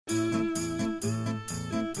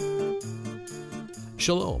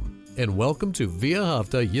Shalom, and welcome to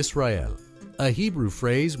V'ahavta Yisrael, a Hebrew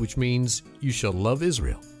phrase which means, you shall love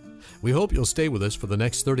Israel. We hope you'll stay with us for the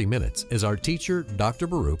next 30 minutes as our teacher, Dr.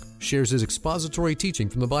 Baruch, shares his expository teaching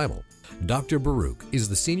from the Bible. Dr. Baruch is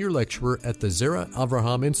the senior lecturer at the Zera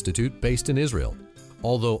Avraham Institute based in Israel.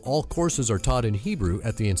 Although all courses are taught in Hebrew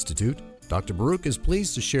at the Institute, Dr. Baruch is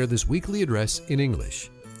pleased to share this weekly address in English.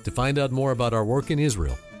 To find out more about our work in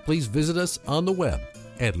Israel, please visit us on the web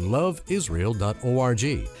at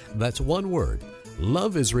loveisrael.org. That's one word,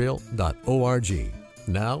 loveisrael.org.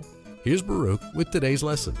 Now, here's Baruch with today's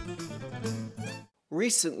lesson.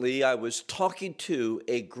 Recently, I was talking to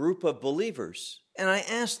a group of believers, and I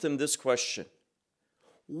asked them this question.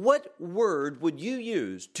 What word would you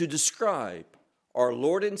use to describe our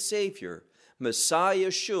Lord and Savior, Messiah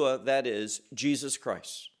Yeshua, that is, Jesus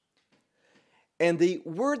Christ? And the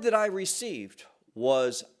word that I received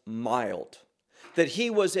was mild, that he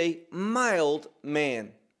was a mild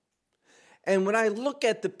man. And when I look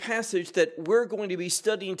at the passage that we're going to be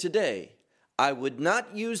studying today, I would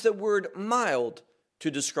not use the word mild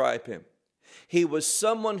to describe him. He was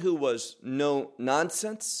someone who was no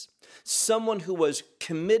nonsense, someone who was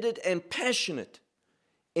committed and passionate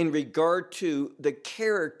in regard to the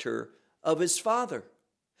character of his Father.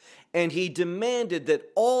 And he demanded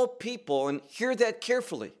that all people, and hear that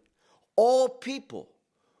carefully, all people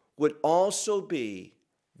would also be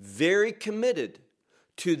very committed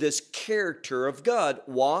to this character of God.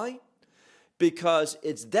 Why? Because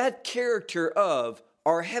it's that character of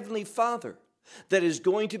our Heavenly Father that is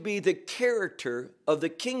going to be the character of the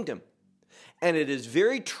kingdom. And it is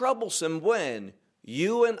very troublesome when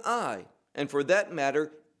you and I, and for that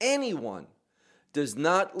matter, anyone, does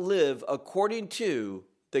not live according to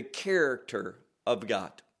the character of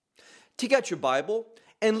God. Take out your Bible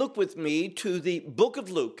and look with me to the book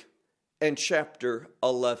of Luke and chapter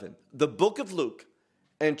 11. The book of Luke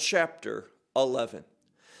and chapter 11.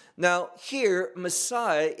 Now, here,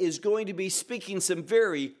 Messiah is going to be speaking some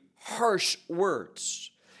very harsh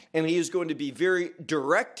words. And he is going to be very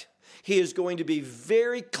direct. He is going to be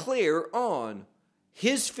very clear on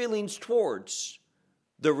his feelings towards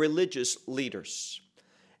the religious leaders.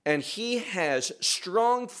 And he has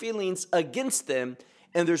strong feelings against them.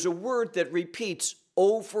 And there's a word that repeats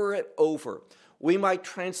over and over. We might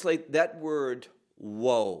translate that word,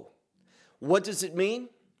 woe. What does it mean?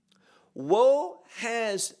 Woe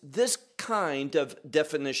has this kind of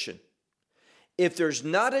definition. If there's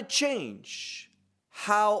not a change,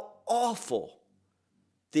 how awful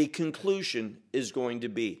the conclusion is going to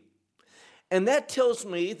be. And that tells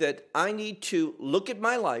me that I need to look at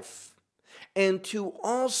my life and to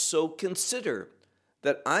also consider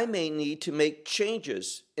that I may need to make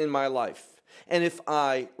changes in my life. And if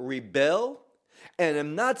I rebel and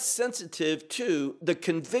am not sensitive to the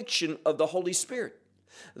conviction of the Holy Spirit,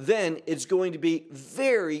 then it's going to be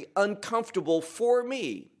very uncomfortable for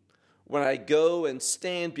me when I go and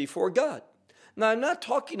stand before God. Now, I'm not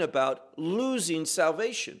talking about losing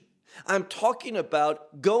salvation. I'm talking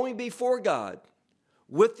about going before God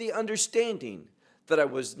with the understanding that I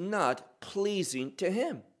was not pleasing to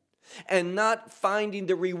Him and not finding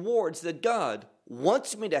the rewards that God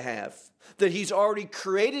wants me to have, that He's already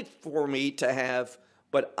created for me to have,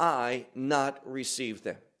 but I not receive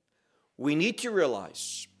them. We need to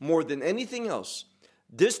realize, more than anything else,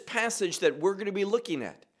 this passage that we're going to be looking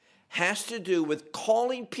at has to do with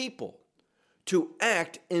calling people to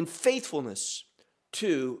act in faithfulness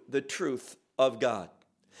to the truth of God,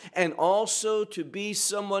 and also to be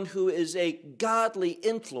someone who is a godly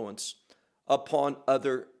influence upon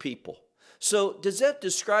other people. So, does that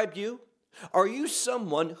describe you? Are you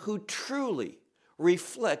someone who truly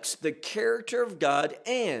reflects the character of God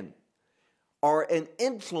and are an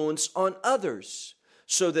influence on others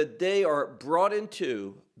so that they are brought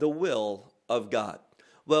into the will of God?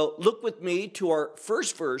 Well, look with me to our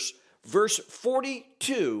first verse, verse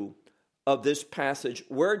 42 of this passage,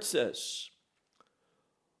 where it says,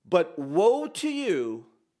 "But woe to you,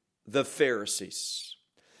 the Pharisees."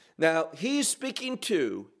 Now, he's speaking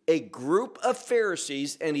to a group of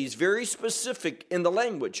Pharisees, and he's very specific in the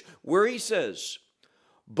language, where he says,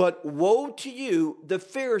 "But woe to you, the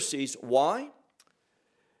Pharisees." Why?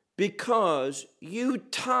 Because you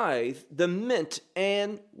tithe the mint,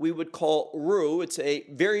 and we would call rue. It's a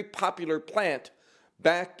very popular plant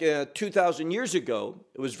back 2,000 years ago.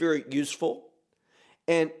 It was very useful.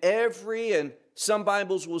 And some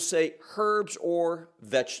Bibles will say herbs or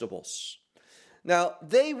vegetables. Now,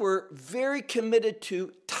 they were very committed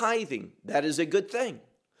to tithing. That is a good thing.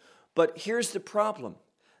 But here's the problem.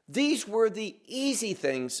 These were the easy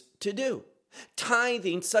things to do.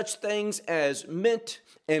 tithing such things as mint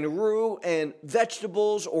and rue and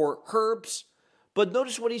vegetables or herbs. But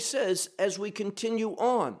notice what he says as we continue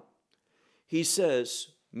on. He says,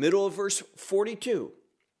 middle of verse 42,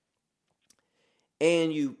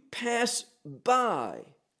 and you pass by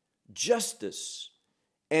justice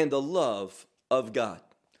and the love of God.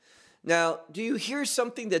 Now, do you hear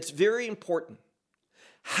something that's very important?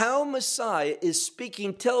 How Messiah is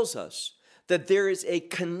speaking tells us that there is a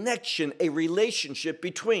connection, a relationship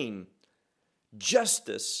between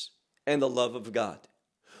justice and the love of God.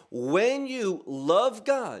 When you love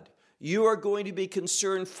God, you are going to be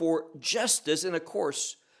concerned for justice and, of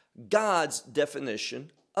course, God's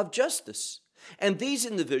definition of justice. And these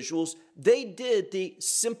individuals, they did the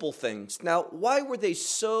simple things. Now, why were they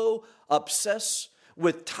so obsessed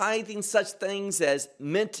with tithing such things as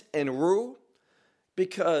mint and rue?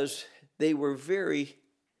 Because they were very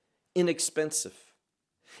inexpensive.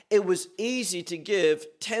 It was easy to give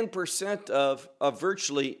 10% of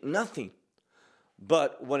virtually nothing.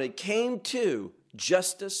 But when it came to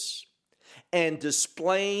justice and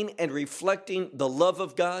displaying and reflecting the love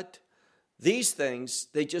of God, these things,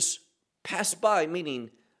 they just passed by,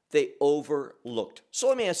 meaning they overlooked. So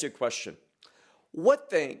let me ask you a question. What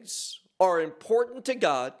things are important to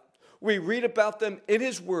God? We read about them in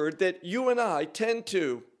His Word that you and I tend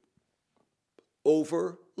to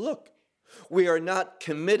overlook. We are not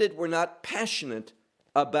committed, we're not passionate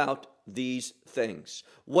about these things.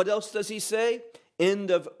 What else does He say?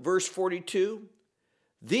 End of verse 42.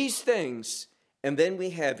 These things, and then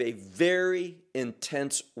we have a very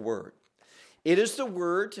intense word. It is the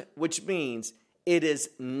word which means it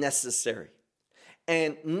is necessary,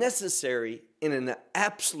 and necessary in an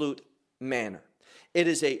absolute manner. It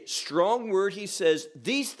is a strong word. He says,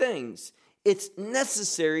 these things, it's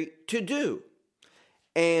necessary to do.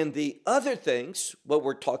 And the other things, what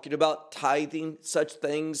we're talking about, tithing, such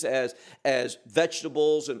things as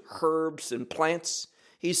vegetables and herbs and plants,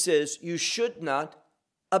 he says you should not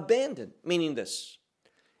abandon, meaning this.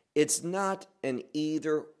 It's not an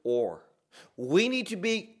either or. We need to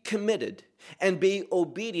be committed and be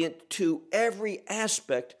obedient to every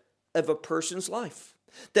aspect of a person's life,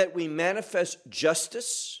 that we manifest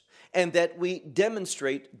justice and that we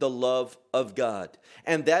demonstrate the love of God.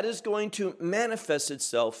 And that is going to manifest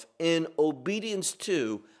itself in obedience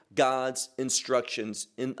to God's instructions.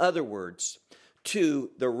 In other words,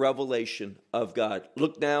 to the revelation of God.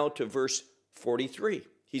 Look now to verse 43.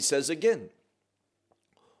 He says again,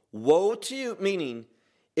 woe to you, meaning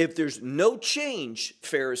if there's no change,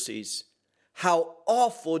 Pharisees, how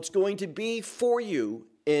awful it's going to be for you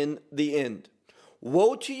in the end.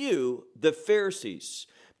 Woe to you, the Pharisees,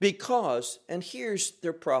 because, and here's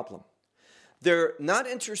their problem, they're not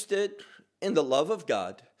interested in the love of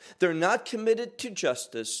God. They're not committed to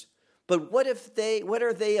justice. But what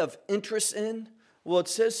are they of interest in? Well, it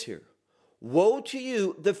says here, woe to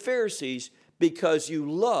you, the Pharisees, because you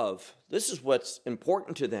love, this is what's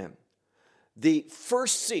important to them, the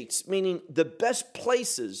first seats, meaning the best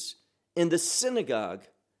places in the synagogue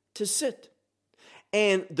to sit,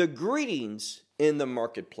 and the greetings in the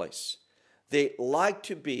marketplace. They like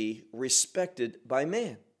to be respected by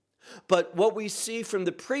man. But what we see from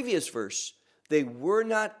the previous verse, they were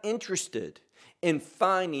not interested in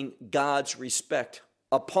finding God's respect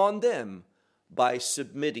upon them by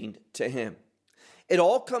submitting to Him. It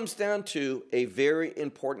all comes down to a very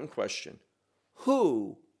important question.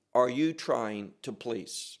 Who are you trying to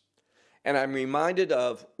please? And I'm reminded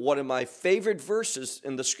of one of my favorite verses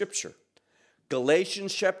in the Scripture,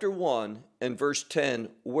 Galatians chapter 1 and verse 10,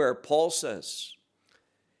 where Paul says,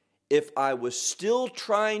 if I was still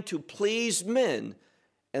trying to please men,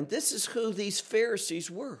 and this is who these Pharisees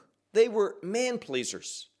were. They were man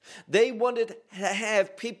pleasers. They wanted to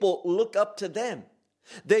have people look up to them.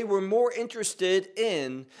 They were more interested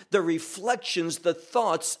in the reflections, the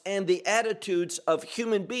thoughts, and the attitudes of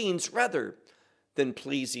human beings rather than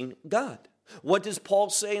pleasing God. What does Paul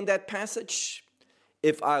say in that passage?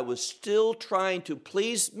 If I was still trying to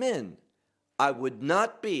please men, I would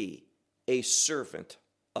not be a servant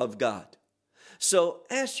of God. So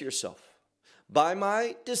ask yourself, by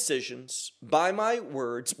my decisions, by my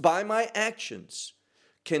words, by my actions,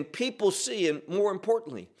 can people see, and more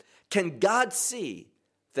importantly, can God see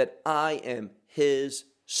that I am His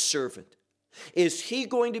servant? Is He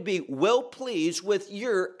going to be well pleased with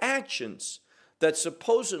your actions that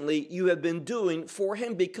supposedly you have been doing for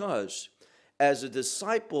Him? Because as a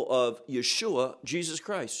disciple of Yeshua, Jesus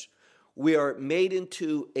Christ, we are made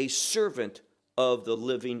into a servant of the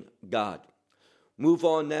living God. Move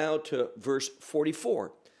on now to verse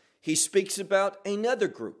 44. He speaks about another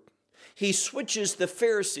group. he switches the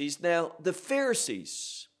Pharisees. Now, the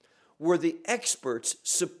Pharisees were the experts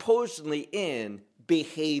supposedly in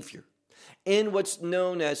behavior, in what's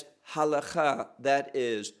known as halakha, that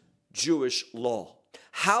is Jewish law,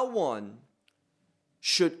 how one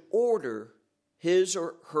should order his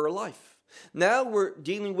or her life. Now we're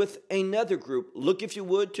dealing with another group. Look, if you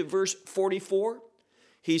would, to verse 44.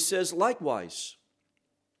 He says, likewise,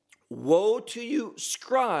 woe to you,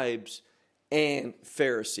 scribes and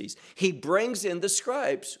Pharisees. He brings in the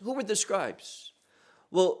scribes. Who were the scribes?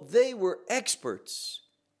 Well, they were experts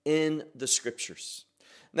in the scriptures.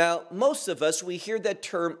 Now, most of us, we hear that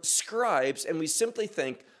term scribes, and we simply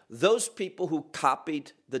think those people who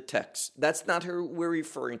copied the text. That's not who we're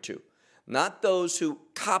referring to. Not those who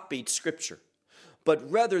copied Scripture, but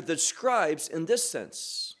rather the scribes in this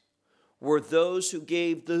sense were those who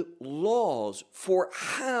gave the laws for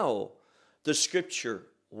how the Scripture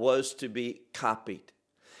was to be copied.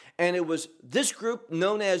 And it was this group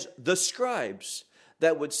known as the scribes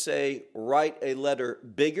that would say, write a letter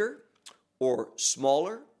bigger or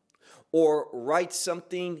smaller, or write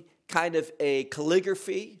something kind of a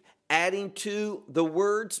calligraphy, adding to the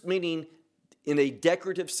words, meaning in a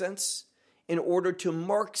decorative sense, in order to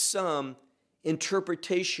mark some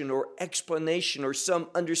interpretation or explanation or some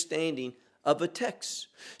understanding of a text.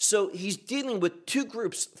 So he's dealing with two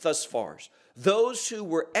groups thus far. Those who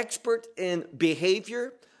were expert in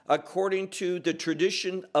behavior according to the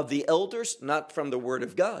tradition of the elders, not from the Word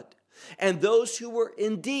of God, and those who were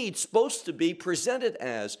indeed supposed to be presented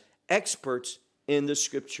as experts in the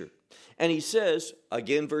Scripture. And he says,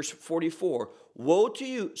 again, verse 44, woe to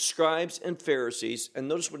you, scribes and Pharisees, and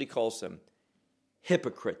notice what he calls them,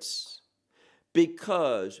 hypocrites,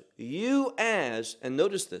 because you as, and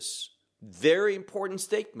notice this, very important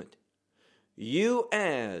statement, you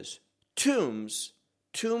as tombs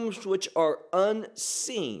which are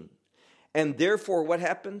unseen, and therefore what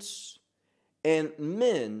happens? And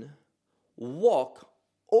men walk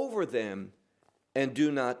over them and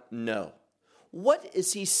do not know. What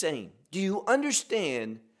is he saying? Do you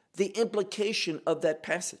understand the implication of that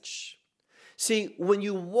passage? See, when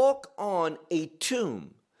you walk on a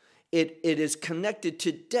tomb, it is connected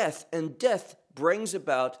to death, and death brings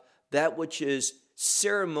about that which is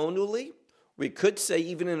ceremonially, we could say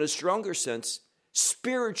even in a stronger sense,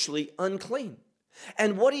 spiritually unclean.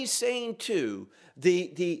 And what he's saying to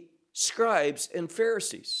the scribes and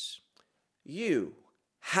Pharisees,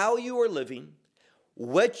 how you are living,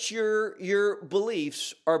 what your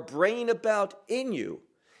beliefs are bringing about in you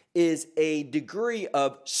is a degree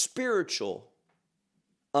of spiritual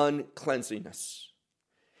uncleanliness.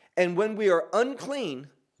 And when we are unclean,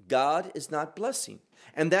 God is not blessing.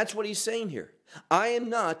 And that's what he's saying here. I am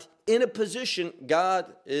not in a position,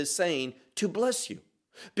 God is saying, to bless you.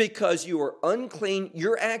 Because you are unclean,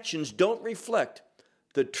 your actions don't reflect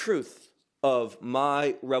the truth of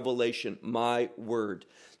my revelation, my word.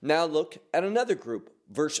 Now look at another group,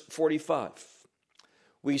 verse 45.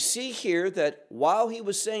 We see here that while he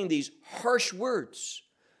was saying these harsh words,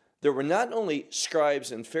 there were not only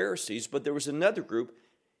scribes and Pharisees, but there was another group.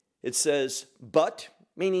 It says, but,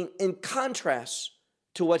 meaning in contrast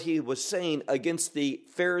to what he was saying against the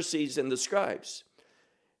Pharisees and the scribes.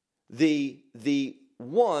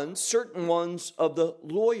 Certain ones of the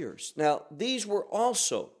lawyers. Now, these were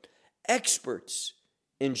also experts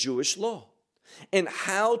in Jewish law and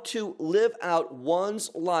how to live out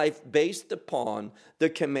one's life based upon the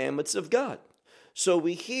commandments of God. So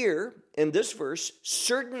we hear in this verse,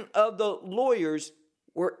 certain of the lawyers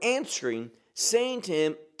were answering, saying to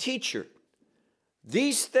him, Teacher,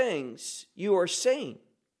 these things you are saying,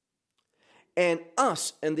 and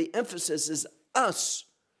us, and the emphasis is us,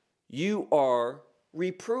 you are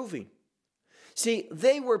reproving. See,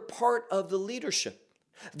 they were part of the leadership.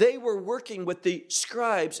 They were working with the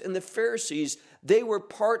scribes and the Pharisees. They were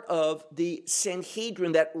part of the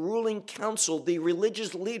Sanhedrin, that ruling council, the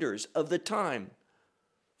religious leaders of the time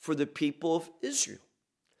for the people of Israel.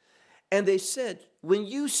 And they said, when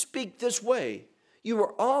you speak this way, you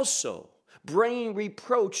are also bringing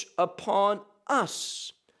reproach upon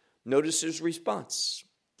us. Notice his response,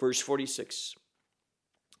 verse 46.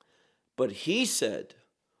 But he said,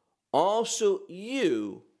 also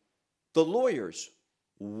you, the lawyers,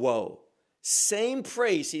 woe. Same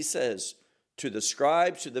praise, he says, to the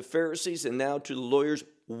scribes, to the Pharisees, and now to the lawyers,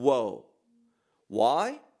 woe.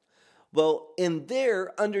 Why? Well, in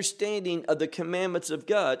their understanding of the commandments of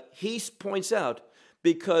God, he points out,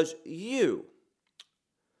 because you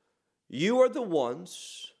are the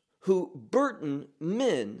ones who burden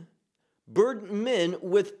men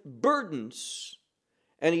with burdens.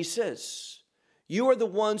 And he says, you are the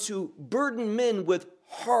ones who burden men with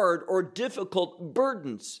hard or difficult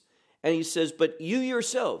burdens. And he says, but you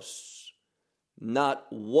yourselves, not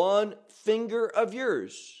one finger of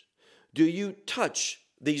yours do you touch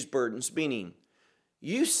these burdens. Meaning,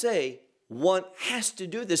 you say one has to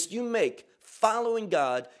do this. You make following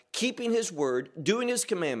God, keeping his word, doing his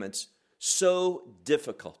commandments so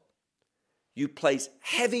difficult. You place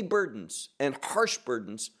heavy burdens and harsh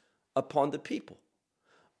burdens upon the people.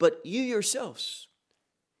 But you yourselves,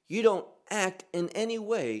 you don't act in any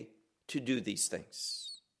way to do these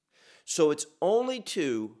things. So it's only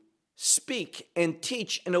to speak and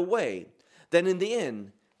teach in a way that in the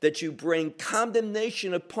end, that you bring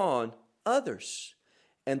condemnation upon others.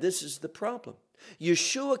 And this is the problem.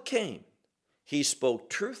 Yeshua came. He spoke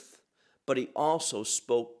truth, but he also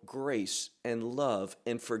spoke grace and love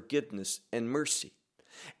and forgiveness and mercy.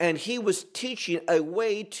 And he was teaching a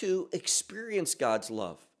way to experience God's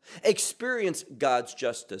love, experience God's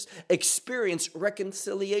justice, experience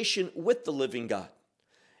reconciliation with the living God.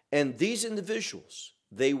 And these individuals,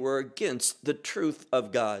 they were against the truth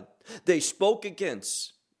of God. They spoke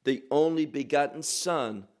against the only begotten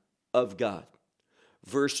Son of God.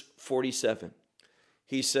 Verse 47,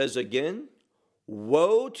 he says again,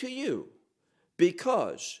 woe to you,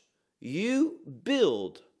 because you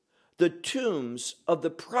build the tombs of the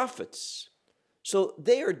prophets. So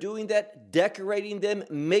they are doing that, decorating them,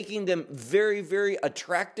 making them very, very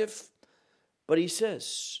attractive. But he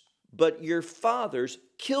says, but your fathers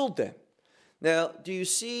killed them. Now, do you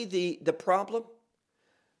see the problem?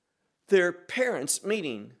 Their parents,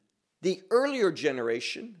 meaning the earlier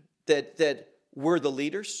generation that were the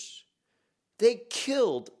leaders, they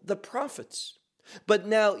killed the prophets. But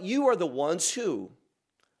now you are the ones who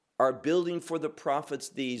are building for the prophets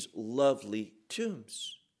these lovely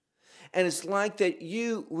tombs. And it's like that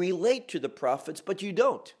you relate to the prophets, but you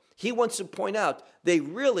don't. He wants to point out they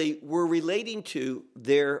really were relating to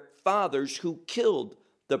their fathers who killed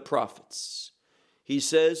the prophets. He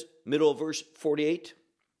says, middle of verse 48,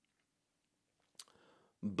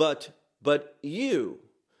 but you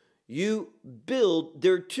build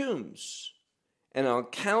their tombs. And on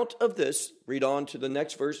account of this, read on to the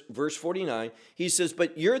next verse, verse 49, he says,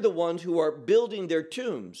 but you're the ones who are building their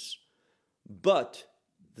tombs. But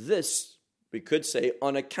this, we could say,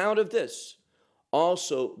 on account of this,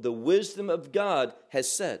 also the wisdom of God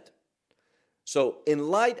has said. So in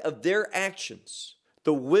light of their actions,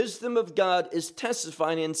 the wisdom of God is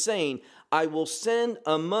testifying and saying, I will send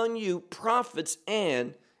among you prophets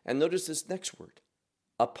and notice this next word,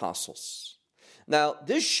 apostles. Now,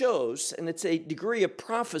 this shows, and it's a degree of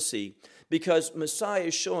prophecy, because Messiah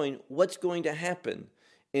is showing what's going to happen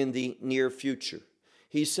in the near future.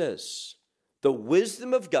 He says, the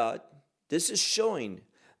wisdom of God, this is showing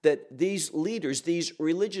that these leaders, these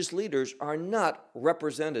religious leaders, are not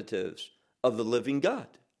representatives of the living God.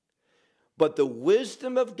 But the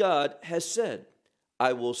wisdom of God has said,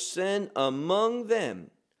 I will send among them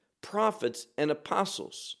prophets and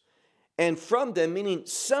apostles. And from them, meaning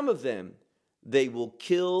some of them, they will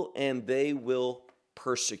kill and they will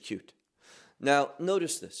persecute. Now,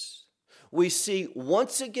 notice this. We see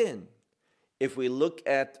once again, if we look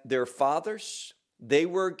at their fathers, they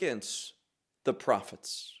were against the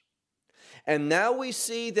prophets. And now we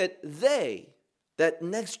see that they, that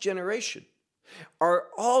next generation, are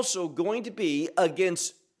also going to be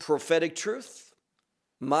against prophetic truth,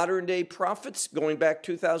 modern day prophets going back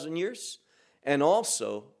 2,000 years, and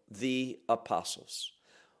also the apostles.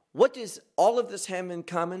 What does all of this have in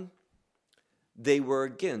common? They were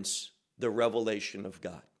against the revelation of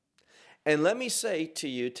God. And let me say to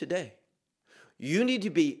you today, you need to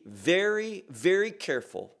be very, very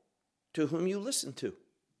careful to whom you listen to.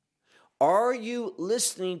 Are you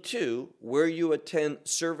listening to where you attend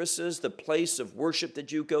services, the place of worship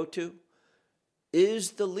that you go to?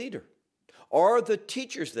 Is the leader? Are the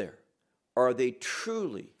teachers there? Are they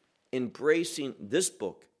truly embracing this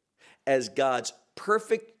book as God's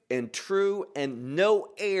perfect and true and no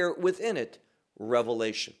error within it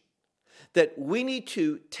revelation? That we need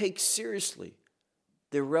to take seriously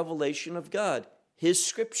the revelation of God, His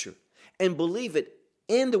Scripture, and believe it.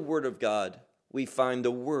 In the Word of God, we find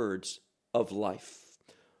the words of life.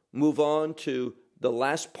 Move on to the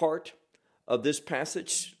last part of this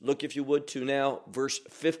passage. Look, if you would, to now verse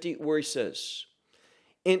 50, where he says,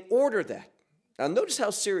 in order that, now notice how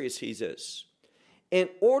serious he is, in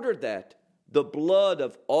order that the blood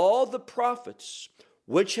of all the prophets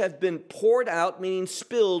which have been poured out, meaning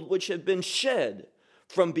spilled, which have been shed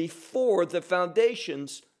from before the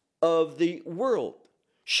foundations of the world,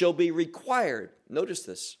 shall be required. Notice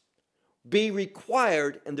this. Be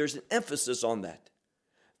required, and there's an emphasis on that.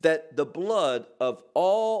 that the blood of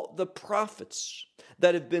all the prophets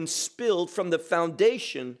that have been spilled from the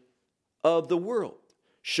foundation of the world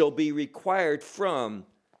shall be required from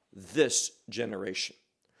this generation.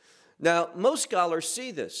 Now, most scholars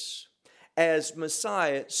see this as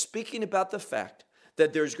Messiah speaking about the fact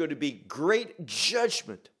that there's going to be great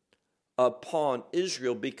judgment upon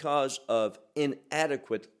Israel because of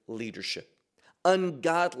inadequate leadership,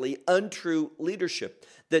 ungodly, untrue leadership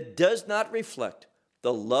that does not reflect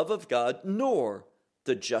the love of God nor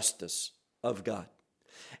the justice of God.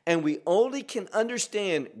 And we only can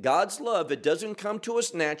understand God's love. It doesn't come to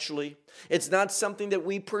us naturally. It's not something that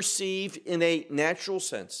we perceive in a natural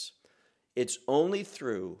sense. It's only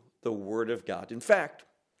through the Word of God. In fact,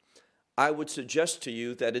 I would suggest to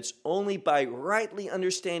you that it's only by rightly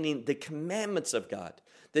understanding the commandments of God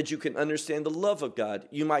that you can understand the love of God.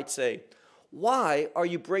 You might say, why are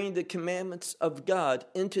you bringing the commandments of God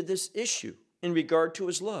into this issue in regard to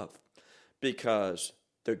his love? Because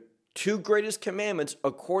the two greatest commandments,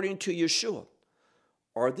 according to Yeshua,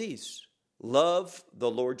 are these. Love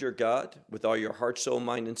the Lord your God with all your heart, soul,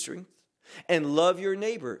 mind, and strength, and love your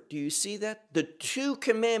neighbor. Do you see that? The two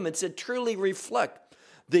commandments that truly reflect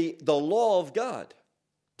the law of God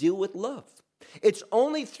deal with love. It's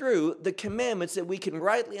only through the commandments that we can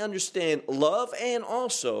rightly understand love and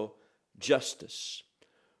also justice.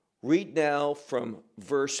 Read now from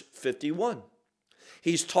verse 51.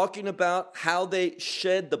 He's talking about how they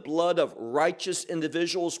shed the blood of righteous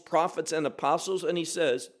individuals, prophets, and apostles. And he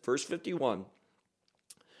says, verse 51,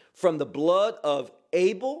 from the blood of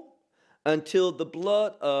Abel until the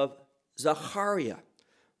blood of Zechariah.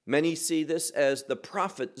 Many see this as the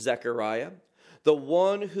prophet Zechariah, the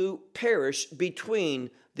one who perished between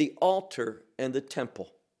the altar and the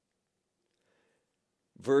temple.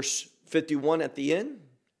 Verse 51 at the end,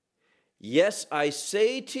 yes, I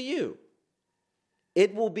say to you,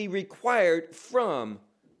 it will be required from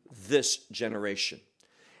this generation.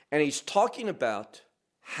 And he's talking about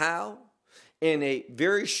how in a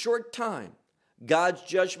very short time, God's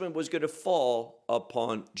judgment was going to fall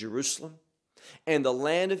upon Jerusalem and the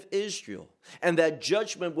land of Israel. And that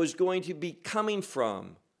judgment was going to be coming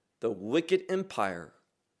from the wicked empire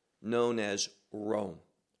known as Rome.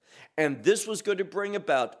 And this was going to bring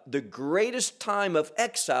about the greatest time of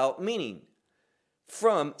exile, meaning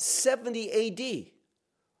from 70 AD,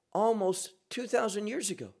 almost 2,000 years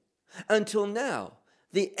ago, until now.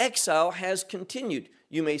 The exile has continued.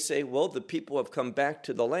 You may say, well, the people have come back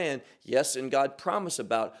to the land. Yes, and God promised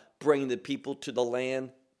about bringing the people to the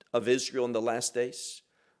land of Israel in the last days,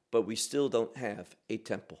 but we still don't have a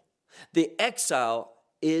temple. The exile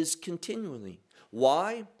is continuing.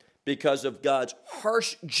 Why? Because of God's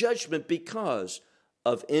harsh judgment because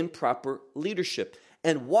of improper leadership.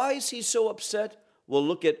 And why is he so upset? We'll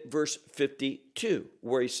look at verse 52,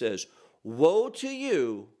 where he says, woe to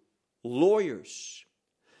you, lawyers,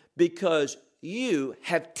 because you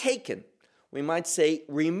have taken, we might say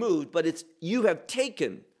removed, but it's you have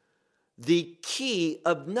taken the key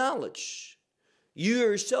of knowledge. You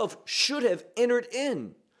yourself should have entered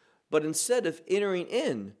in, but instead of entering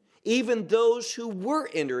in, even those who were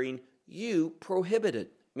entering, you prohibited.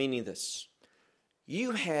 Meaning this,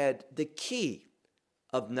 you had the key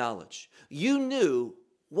of knowledge. You knew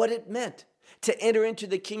what it meant to enter into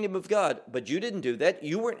the kingdom of God, but you didn't do that.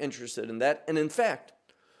 You weren't interested in that. And in fact,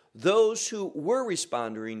 those who were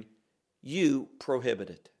responding, you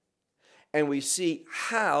prohibited. And we see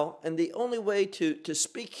how, and the only way to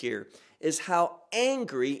speak here is how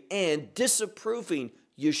angry and disapproving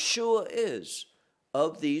Yeshua is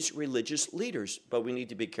of these religious leaders. But we need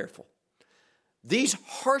to be careful. These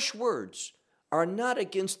harsh words are not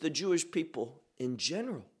against the Jewish people in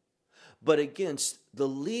general, but against the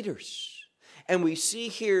leaders. And we see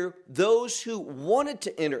here those who wanted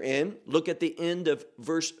to enter in. Look at the end of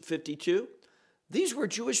verse 52. These were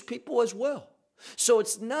Jewish people as well. So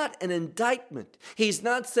it's not an indictment. He's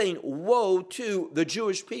not saying woe to the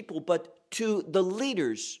Jewish people, but to the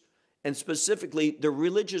leaders, and specifically the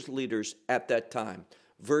religious leaders at that time.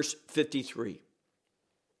 Verse 53.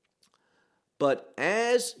 But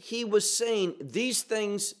as he was saying these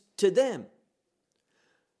things to them,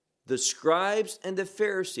 the scribes and the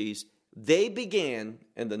Pharisees, they began,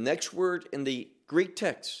 and the next word in the Greek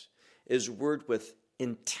text is a word with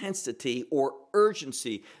intensity or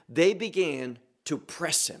urgency. They began to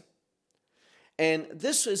press him. And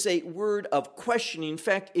this is a word of questioning. In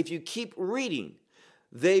fact, if you keep reading,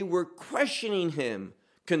 they were questioning him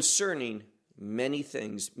concerning many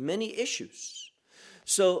things, many issues.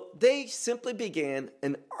 So they simply began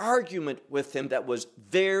an argument with him that was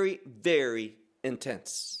very, very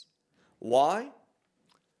intense. Why?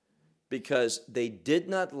 because they did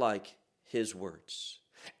not like his words.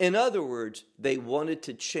 In other words, they wanted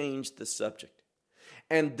to change the subject.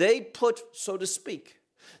 And they put, so to speak,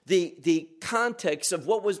 the context of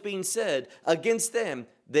what was being said against them.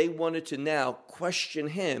 They wanted to now question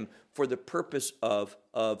him for the purpose of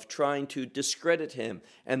trying to discredit him.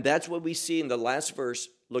 And that's what we see in the last verse.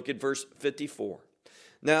 Look at verse 54.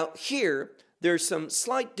 Now here, there's some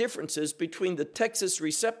slight differences between the Textus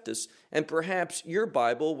Receptus and perhaps your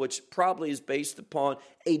Bible, which probably is based upon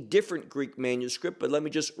a different Greek manuscript, but let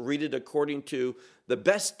me just read it according to the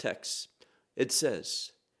best text. It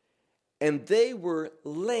says, and they were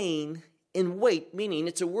laying in wait, meaning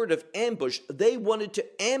it's a word of ambush. They wanted to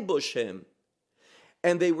ambush him,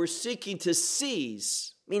 and they were seeking to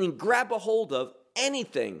seize, meaning grab a hold of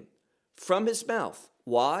anything from his mouth.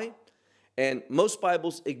 Why? And most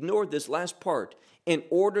Bibles ignore this last part in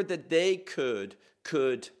order that they could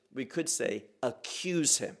we could say,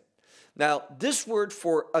 accuse him. Now, this word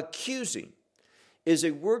for accusing is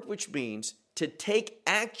a word which means to take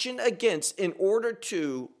action against in order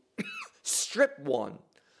to strip one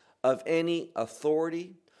of any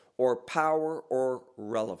authority or power or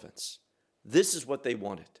relevance. This is what they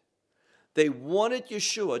wanted. They wanted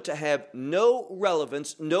Yeshua to have no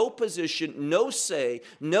relevance, no position, no say,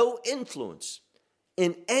 no influence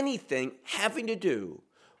in anything having to do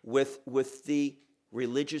with the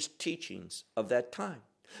religious teachings of that time.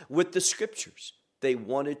 With the scriptures, they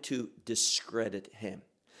wanted to discredit him.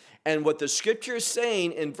 And what the scripture is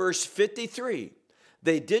saying in verse 53,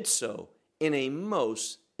 they did so in a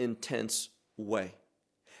most intense way.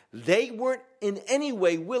 They weren't in any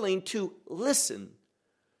way willing to listen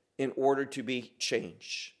in order to be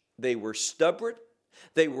changed. They were stubborn.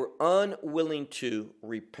 They were unwilling to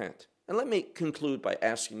repent. And let me conclude by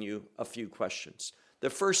asking you a few questions.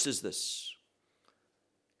 The first is this.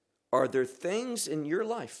 Are there things in your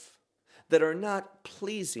life that are not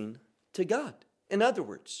pleasing to God? In other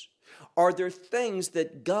words, are there things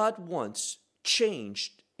that God wants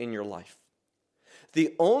changed in your life?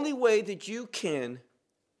 The only way that you can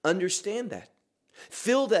understand that,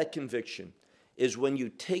 feel that conviction, is when you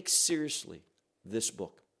take seriously this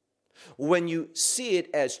book. When you see it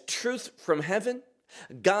as truth from heaven,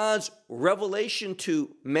 God's revelation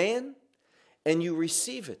to man, and you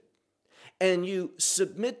receive it, and you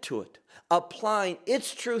submit to it, applying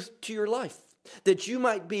its truth to your life, that you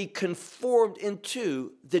might be conformed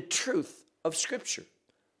into the truth of Scripture.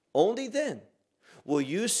 Only then will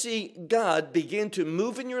you see God begin to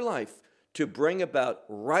move in your life to bring about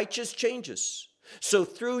righteous changes. So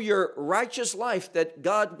through your righteous life that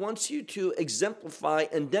God wants you to exemplify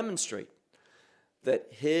and demonstrate, that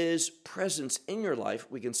His presence in your life,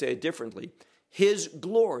 we can say it differently, His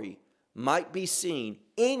glory might be seen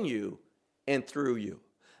in you and through you.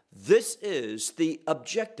 This is the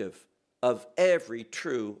objective of every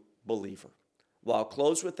true believer. Well, I'll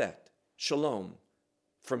close with that. Shalom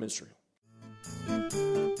from Israel.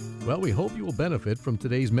 Well, we hope you will benefit from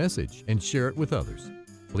today's message and share it with others.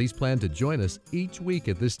 Please plan to join us each week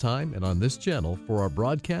at this time and on this channel for our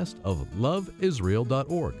broadcast of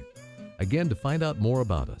loveisrael.org. Again, to find out more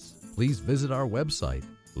about us, please visit our website,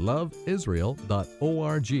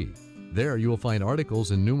 loveisrael.org. There you will find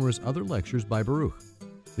articles and numerous other lectures by Baruch.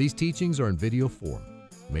 These teachings are in video form.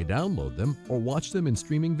 You may download them or watch them in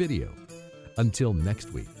streaming video. Until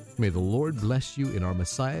next week, may the Lord bless you in our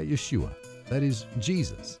Messiah Yeshua, that is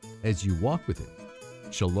Jesus, as you walk with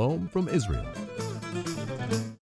Him. Shalom from Israel.